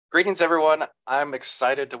Greetings, everyone. I'm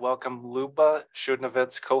excited to welcome Luba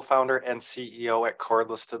Shudnovitz, co-founder and CEO at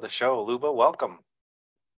Cordless, to the show. Luba, welcome.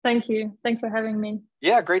 Thank you. Thanks for having me.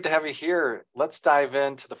 Yeah, great to have you here. Let's dive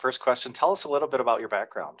into the first question. Tell us a little bit about your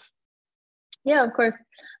background. Yeah, of course.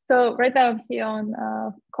 So right now I'm CEO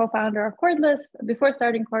and co-founder of Cordless. Before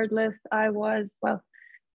starting Cordless,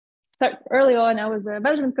 early on, I was a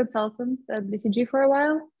management consultant at BCG for a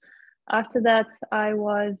while. After that, I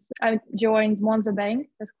joined Monzo Bank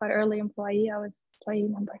as quite an early employee. I was employee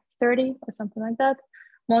number 30 or something like that.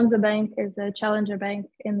 Monzo Bank is a challenger bank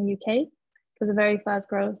in the UK. It was a very fast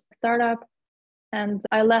growth startup. And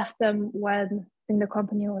I left them when I think the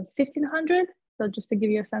company was 1,500. So just to give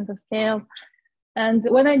you a sense of scale. And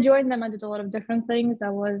when I joined them, I did a lot of different things. I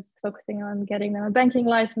was focusing on getting them a banking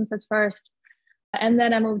license at first. And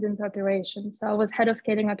then I moved into operations. So I was head of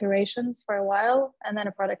scaling operations for a while and then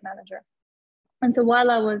a product manager. And so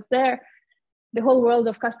while I was there, the whole world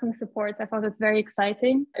of customer support, I found it very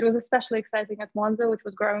exciting. It was especially exciting at Monzo, which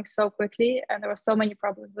was growing so quickly. And there were so many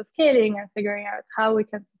problems with scaling and figuring out how we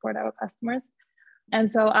can support our customers.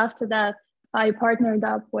 And so after that, I partnered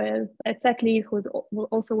up with a tech lead who's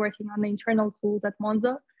also working on the internal tools at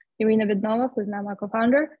Monzo, Irina Vidnova, who's now my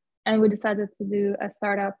co-founder. And we decided to do a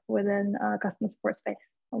startup within customer support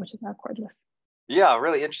space, which is now Cordless. Yeah,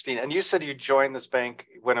 really interesting. And you said you joined this bank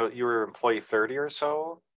when you were employee 30 or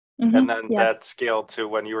so, Mm-hmm. and then that scaled to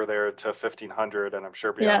when you were there to 1,500, and I'm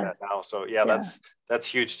sure beyond that now. So that's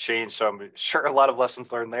huge change. So I'm sure a lot of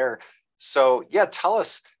lessons learned there. So tell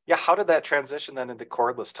us, how did that transition then into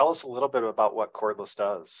Cordless? Tell us a little bit about what Cordless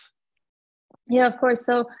does. Yeah, of course.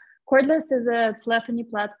 So Cordless is a telephony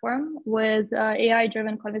platform with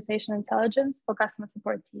AI-driven conversation intelligence for customer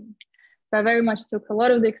support teams. So I very much took a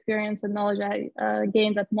lot of the experience and knowledge I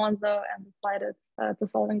gained at Monzo and applied it to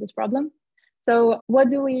solving this problem. So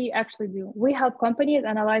what do we actually do? We help companies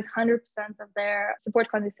analyze 100% of their support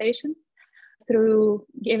conversations through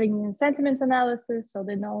giving them sentiment analysis, so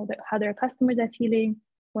they know how their customers are feeling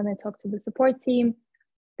when they talk to the support team.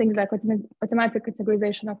 Things like automatic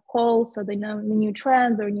categorization of calls, so they know the new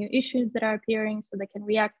trends or new issues that are appearing, so they can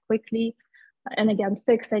react quickly and again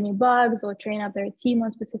fix any bugs or train up their team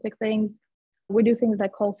on specific things. We do things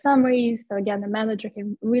like call summaries, so again the manager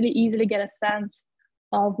can really easily get a sense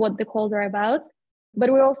of what the calls are about.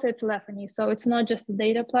 But we're also a telephony, so it's not just a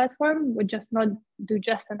data platform. We just not do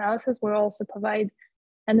just analysis. We also provide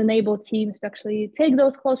and enable teams to actually take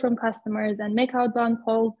those calls from customers and make outbound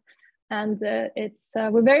calls. And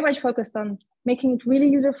we're very much focused on making it really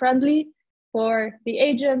user-friendly for the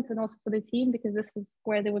agents and also for the team, because this is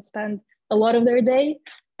where they would spend a lot of their day.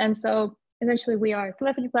 And so essentially we are a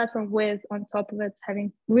telephony platform with, on top of it,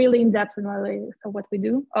 having really in-depth analysis of what we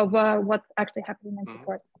do, of what's actually happening in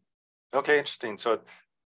support. Okay, interesting. So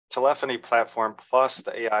telephony platform plus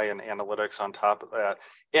the AI and analytics on top of that.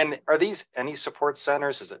 And are these any support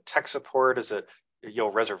centers? Is it tech support? Is it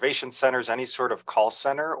reservation centers, any sort of call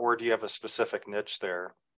center, or do you have a specific niche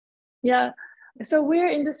there? Yeah, so we're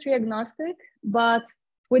industry agnostic, but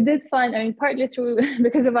we did find, partly through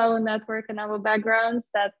because of our network and our backgrounds,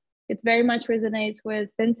 that it very much resonates with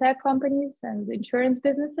fintech companies and insurance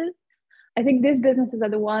businesses. I think these businesses are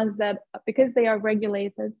the ones that, because they are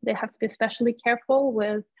regulated, they have to be especially careful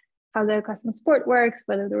with how their customer support works,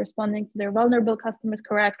 whether they're responding to their vulnerable customers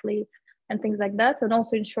correctly, and things like that, and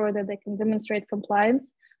also ensure that they can demonstrate compliance.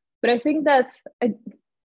 But I think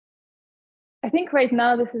right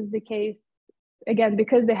now this is the case, again,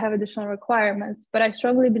 because they have additional requirements. But I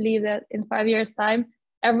strongly believe that in 5 years' time,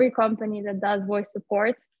 every company that does voice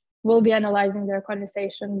support will be analyzing their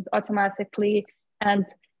conversations automatically. And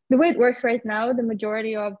the way it works right now, the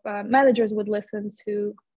majority of managers would listen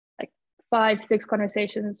to like 5-6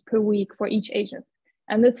 conversations per week for each agent.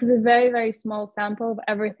 And this is a very, very small sample of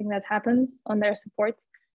everything that happens on their support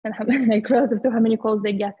and relative to how many calls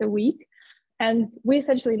they get a week. And we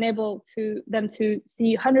essentially enable them to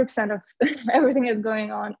see 100% of everything that's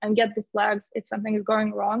going on and get the flags if something is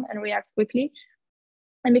going wrong and react quickly.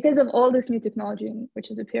 And because of all this new technology,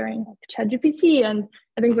 which is appearing like ChatGPT, and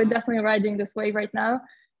I think we're definitely riding this wave right now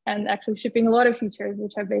and actually shipping a lot of features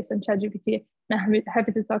which are based on ChatGPT. And I'm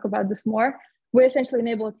happy to talk about this more. We essentially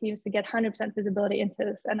enable teams to get 100% visibility into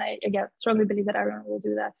this. And I, again, strongly believe that everyone will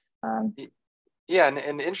do that. Yeah,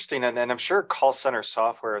 and interesting. And I'm sure call center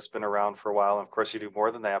software has been around for a while. And of course, you do more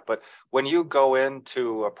than that. But when you go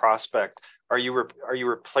into a prospect, are you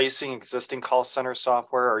replacing existing call center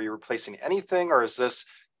software? Are you replacing anything? Or is this,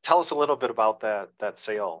 tell us a little bit about that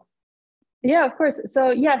sale. Yeah, of course.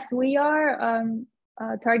 So yes, we are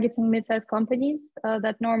targeting mid-sized companies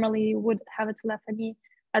that normally would have a telephony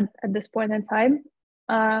at this point in time.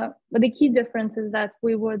 But the key difference is that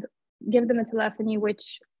we would give them a telephony,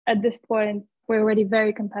 which at this point, we're already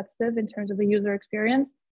very competitive in terms of the user experience.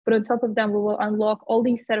 But on top of them, we will unlock all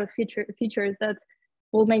these set of features that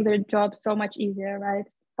will make their job so much easier, right?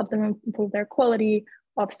 Help them improve their quality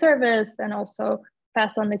of service and also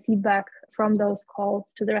pass on the feedback from those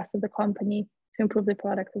calls to the rest of the company to improve the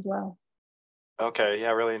product as well. Okay,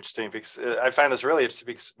 yeah, really interesting because I find this really interesting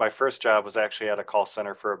because my first job was actually at a call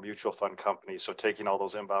center for a mutual fund company. So taking all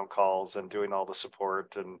those inbound calls and doing all the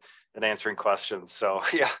support and answering questions. So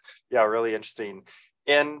yeah, really interesting.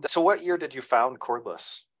 And so what year did you found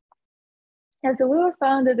Cordless? Yeah, so we were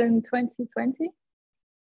founded in 2020.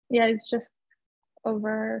 Yeah, it's just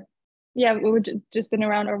over, yeah, we were just been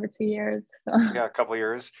around over 2 years. So yeah, a couple of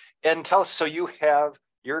years. And tell us, so you have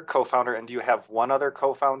your co-founder, and do you have one other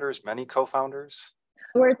co-founders, many co-founders?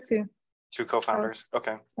 we're two. Two co-founders. So,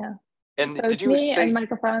 Okay. yeah. And So did it's you me and say, my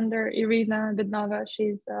co-founder, Irina Bednova.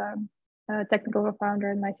 She's a technical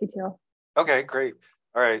co-founder and my CTO. okay, great.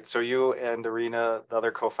 All right. So you and Irina, the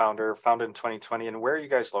other co-founder, founded in 2020. And where are you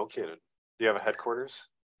guys located? Do you have a headquarters?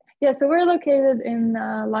 Yeah, so we're located in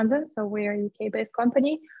London. So we're a UK-based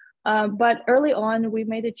company. But early on, we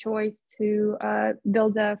made a choice to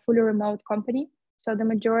build a fully remote company. So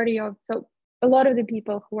a lot of the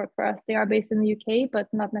people who work for us, they are based in the UK, but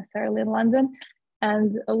not necessarily in London.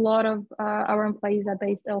 And a lot of our employees are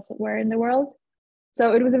based elsewhere in the world.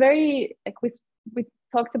 So it was a very, like we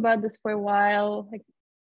talked about this for a while, like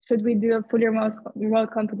should we do a fully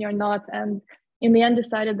remote company or not? And in the end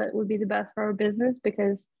decided that it would be the best for our business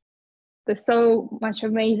because there's so much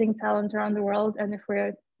amazing talent around the world. And if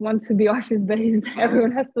we want to be office based,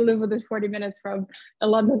 everyone has to live within 40 minutes from a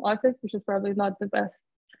London office, which is probably not the best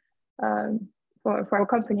for our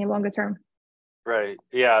company longer term. Right.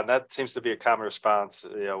 Yeah, that seems to be a common response.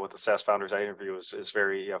 With the SaaS founders I interview is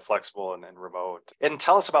very flexible and remote. And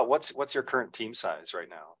tell us about what's your current team size right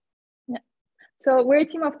now? Yeah. So we're a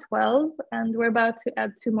team of 12 and we're about to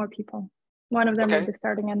add 2 more people. One of them will be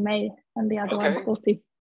starting in May and the other one we'll see.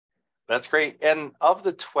 That's great. And of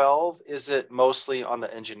the 12, is it mostly on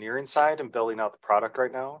the engineering side and building out the product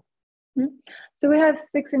right now? Mm-hmm. So we have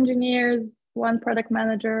 6 engineers, 1 product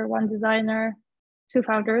manager, 1 designer, 2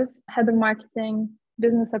 founders, head of marketing,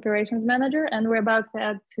 business operations manager, and we're about to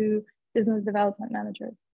add 2 business development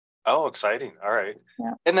managers. Oh, exciting. All right.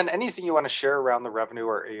 Yeah. And then anything you want to share around the revenue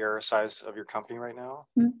or ARR size of your company right now?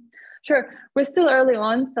 Mm-hmm. Sure. We're still early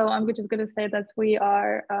on, so I'm just going to say that we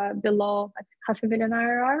are below $500,000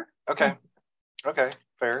 IRR. Okay. Okay.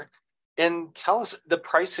 Fair. And tell us the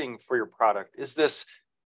pricing for your product. Is this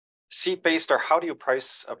seat-based, or how do you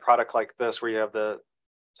price a product like this where you have the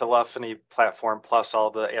telephony platform plus all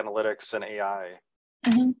the analytics and AI?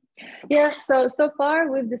 Mm-hmm. Yeah. So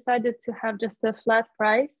far we've decided to have just a flat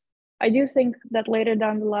price. I do think that later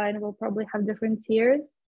down the line we'll probably have different tiers.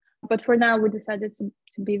 But for now, we decided to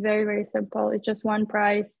be very, very simple. It's just 1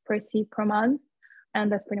 price per seat per month.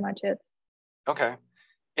 And that's pretty much it. Okay.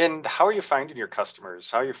 And how are you finding your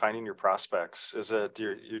customers? How are you finding your prospects? Is it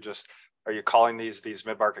are you calling these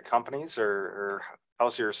mid-market companies, or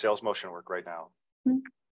how's your sales motion work right now?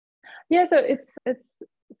 Yeah, so it's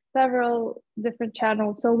several different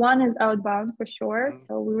channels. So one is outbound for sure.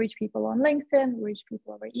 So we reach people on LinkedIn, we reach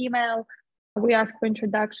people over email. We ask for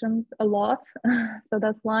introductions a lot. So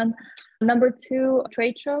that's one. Number 2,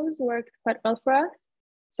 trade shows worked quite well for us.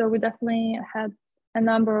 So we definitely had a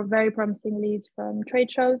number of very promising leads from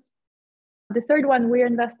trade shows. The third one, we're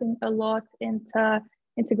investing a lot into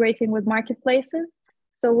integrating with marketplaces.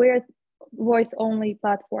 So we're a voice-only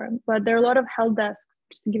platform, but there are a lot of help desks.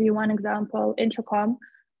 Just to give you one example, Intracom,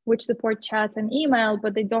 which support chat and email,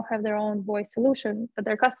 but they don't have their own voice solution, but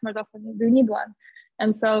their customers often do need one.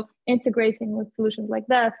 And so integrating with solutions like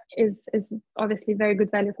that is obviously very good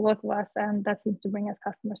value for both of us. And that seems to bring us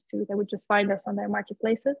customers too. They would just find us on their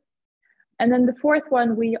marketplaces. And then the fourth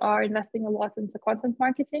one, we are investing a lot into content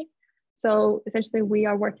marketing. So essentially we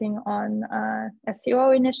are working on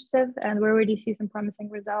SEO initiative, and we already see some promising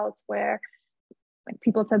results where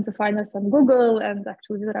people tend to find us on Google and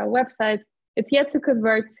actually visit our website. It's yet to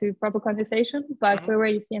convert to proper conversations, but we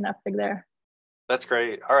already see an uptick there. That's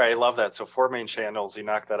great. All right. I love that. So 4 main channels, you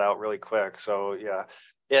knocked that out really quick. So yeah.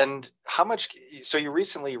 And how much, so you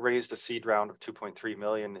recently raised a seed round of 2.3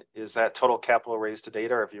 million. Is that total capital raised to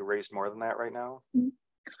date, or have you raised more than that right now?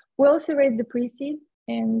 We also raised the pre-seed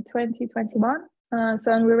in 2021.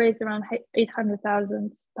 And we raised around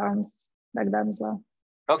 800,000 pounds back then as well.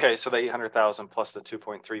 Okay. So the 800,000 plus the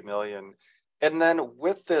 2.3 million. And then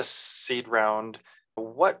with this seed round,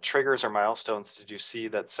 what triggers or milestones did you see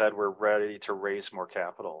that said we're ready to raise more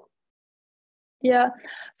capital? Yeah.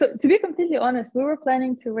 So to be completely honest, we were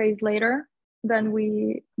planning to raise later than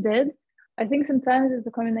we did. I think sometimes it's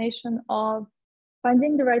a combination of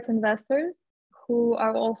finding the right investors who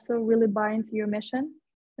are also really buying into your mission.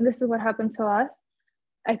 And this is what happened to us.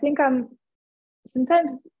 I think I'm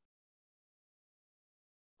sometimes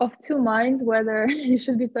of two minds whether you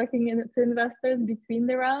should be talking to investors between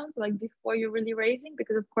the rounds, like before you're really raising,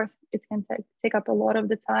 because of course it can take up a lot of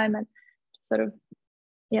the time and sort of,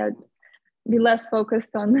 yeah, be less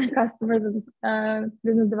focused on customers and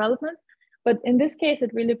business development. But in this case, it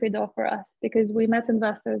really paid off for us because we met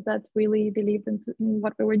investors that really believed in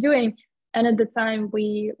what we were doing. And at the time,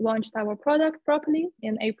 we launched our product properly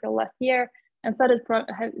in April last year and started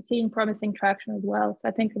seeing promising traction as well. So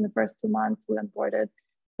I think in the first 2 months, we onboarded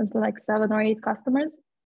something like 7 or 8 customers.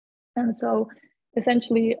 And so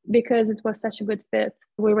essentially, because it was such a good fit,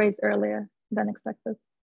 we raised earlier than expected.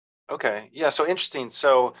 Okay. Yeah. So interesting.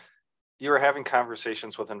 So you were having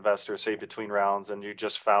conversations with investors, say between rounds, and you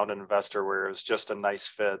just found an investor where it was just a nice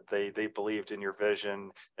fit. They believed in your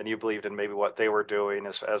vision, and you believed in maybe what they were doing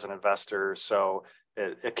as an investor. So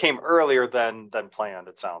it came earlier than planned.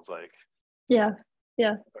 It sounds like. Yeah,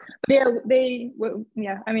 yeah, but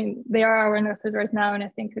yeah. I mean, they are our investors right now, and I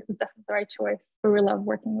think this is definitely the right choice. We really love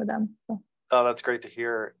working with them. So. Oh, that's great to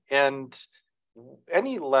hear. And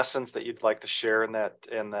any lessons that you'd like to share in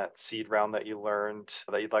that seed round that you learned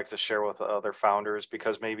that you'd like to share with other founders?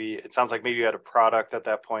 Because maybe it sounds like maybe you had a product at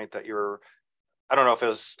that point that I don't know if it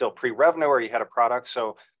was still pre-revenue or you had a product.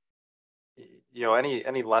 So,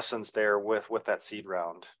 any lessons there with that seed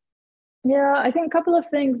round? Yeah, I think a couple of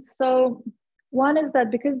things. So one is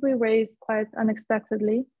that because we raised quite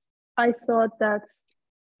unexpectedly, I thought that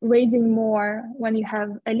raising more when you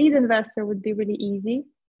have a lead investor would be really easy.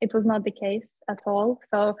 It was not the case at all.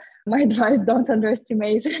 So my advice, don't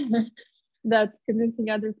underestimate that convincing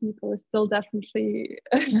other people is still definitely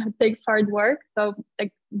takes hard work. So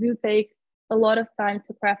like do take a lot of time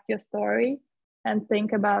to craft your story and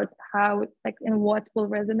think about how like in what will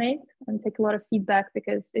resonate and take a lot of feedback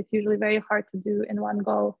because it's usually very hard to do in one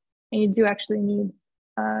go and you do actually need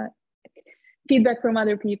uh, feedback from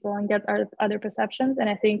other people and get other perceptions. And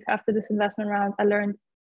I think after this investment round, I learned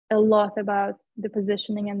a lot about the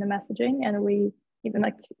positioning and the messaging, and we even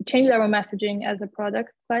like changed our messaging as a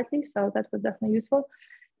product slightly. So that was definitely useful.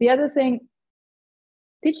 The other thing,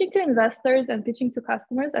 pitching to investors and pitching to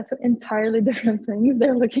customers are two entirely different things.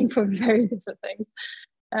 They're looking for very different things.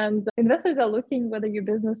 And investors are looking whether your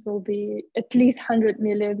business will be at least 100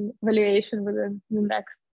 million valuation within the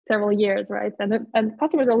next several years, right? And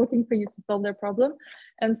customers are looking for you to solve their problem.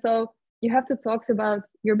 And so you have to talk about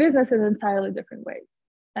your business in entirely different ways.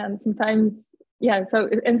 And sometimes, yeah,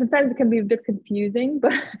 and sometimes it can be a bit confusing,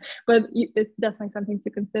 but it's definitely something to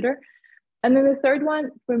consider. And then the third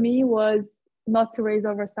one for me was not to raise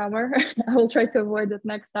over summer. I will try to avoid it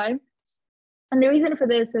next time. And the reason for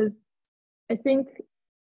this is I think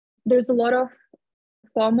there's a lot of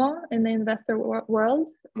FOMO in the investor world.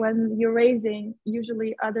 When you're raising,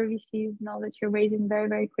 usually other VCs know that you're raising very,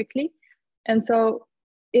 very quickly. And so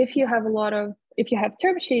if you have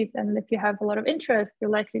term sheets and if you have a lot of interest, you're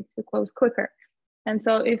likely to close quicker. And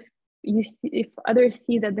so if others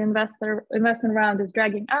see that the investment round is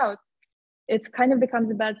dragging out, it kind of becomes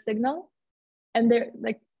a bad signal. And they're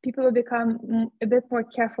like people will become a bit more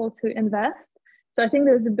careful to invest. So I think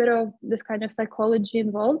there's a bit of this kind of psychology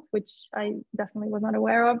involved, which I definitely was not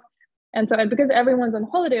aware of. And so because everyone's on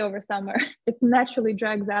holiday over summer, it naturally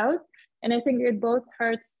drags out. And I think it both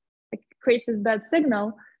creates this bad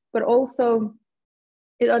signal, but also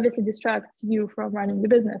it obviously distracts you from running the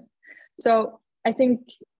business. So I think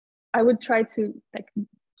I would try to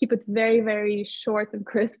keep it very, very short and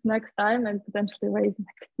crisp next time and potentially raise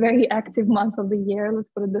very active month of the year. Let's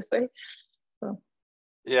put it this way. So.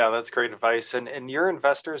 Yeah, that's great advice. And your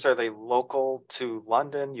investors, are they local to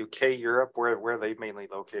London, UK, Europe? Where are they mainly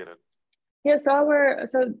located? Yeah, so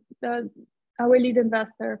our lead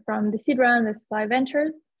investor from the seed round is Fly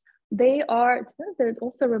Ventures. They're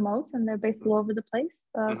also remote and they're based all over the place.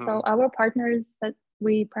 Mm-hmm. So our partners that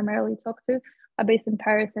we primarily talk to are based in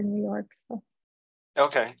Paris and New York. So.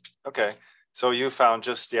 Okay. So you found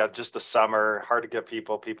just the summer, hard to get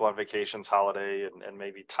people on vacations, holiday, and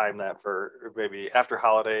maybe time that for maybe after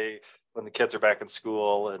holiday when the kids are back in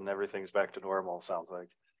school and everything's back to normal, sounds like.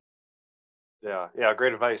 Yeah,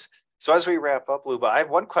 great advice. So as we wrap up, Luba, I have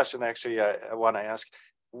one question actually I want to ask.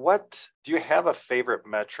 What do you have a favorite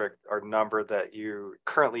metric or number that you're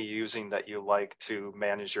currently using that you like to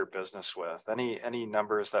manage your business with? Any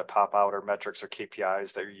numbers that pop out or metrics or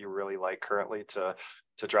KPIs that you really like currently to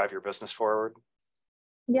drive your business forward?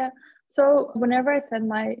 Yeah. So whenever I send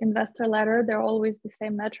my investor letter, they're always the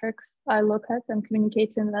same metrics I look at and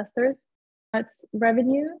communicate to investors. It's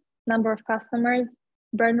revenue, number of customers,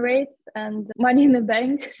 burn rates, and money in the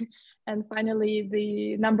bank, and finally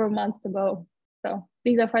the number of months to go. So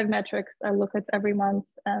these are 5 metrics I look at every month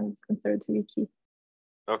and consider to be key.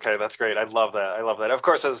 Okay, that's great. I love that. I love that. Of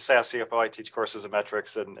course, as a SaaS CFO, I teach courses of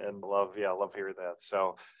metrics and love, yeah, love hearing that.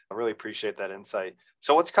 So I really appreciate that insight.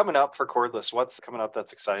 So what's coming up for Cordless? What's coming up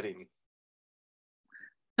that's exciting?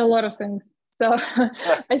 A lot of things. So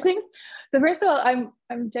I think, so first of all,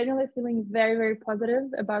 I'm genuinely feeling very, very positive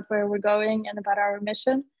about where we're going and about our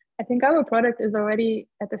mission. I think our product is already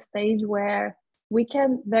at the stage where we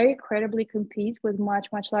can very credibly compete with much,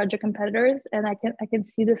 much larger competitors. And I can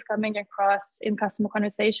see this coming across in customer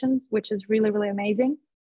conversations, which is really, really amazing.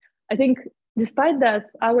 I think despite that,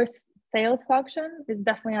 our sales function is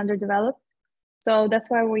definitely underdeveloped. So that's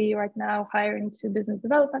why we right now hiring 2 business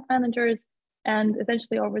development managers. And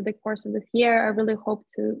essentially over the course of this year, I really hope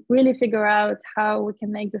to really figure out how we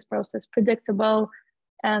can make this process predictable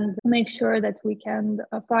and make sure that we can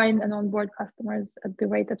find and onboard customers at the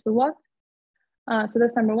rate that we want. So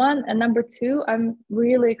that's number one. And number two, I'm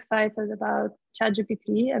really excited about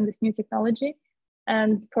ChatGPT and this new technology.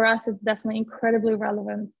 And for us, it's definitely incredibly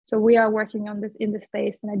relevant. So we are working on this in the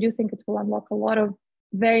space, and I do think it will unlock a lot of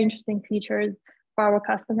very interesting features for our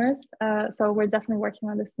customers. So we're definitely working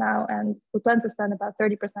on this now, and we plan to spend about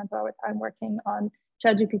 30% of our time working on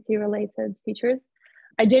ChatGPT related features.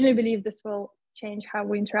 I genuinely believe this will change how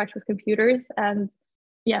we interact with computers. And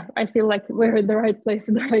yeah, I feel like we're in the right place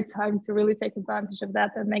at the right time to really take advantage of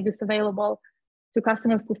that and make this available to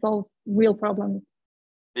customers to solve real problems.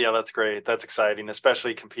 Yeah, that's great. That's exciting,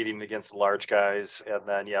 especially competing against the large guys. And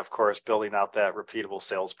then, yeah, of course, building out that repeatable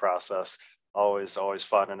sales process. Always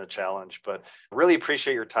fun and a challenge. But really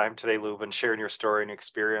appreciate your time today, Lub, and sharing your story and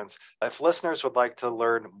experience. If listeners would like to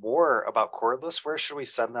learn more about Cordless, where should we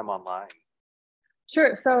send them online?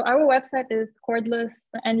 Sure. So our website is Cordless,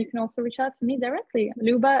 and you can also reach out to me directly,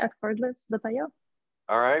 luba@cordless.io.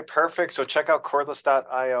 All right, perfect. So check out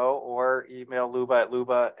cordless.io or email Luba at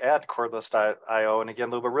luba@cordless.io. And again,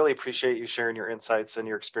 Luba, really appreciate you sharing your insights and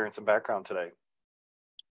your experience and background today.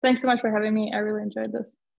 Thanks so much for having me. I really enjoyed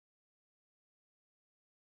this.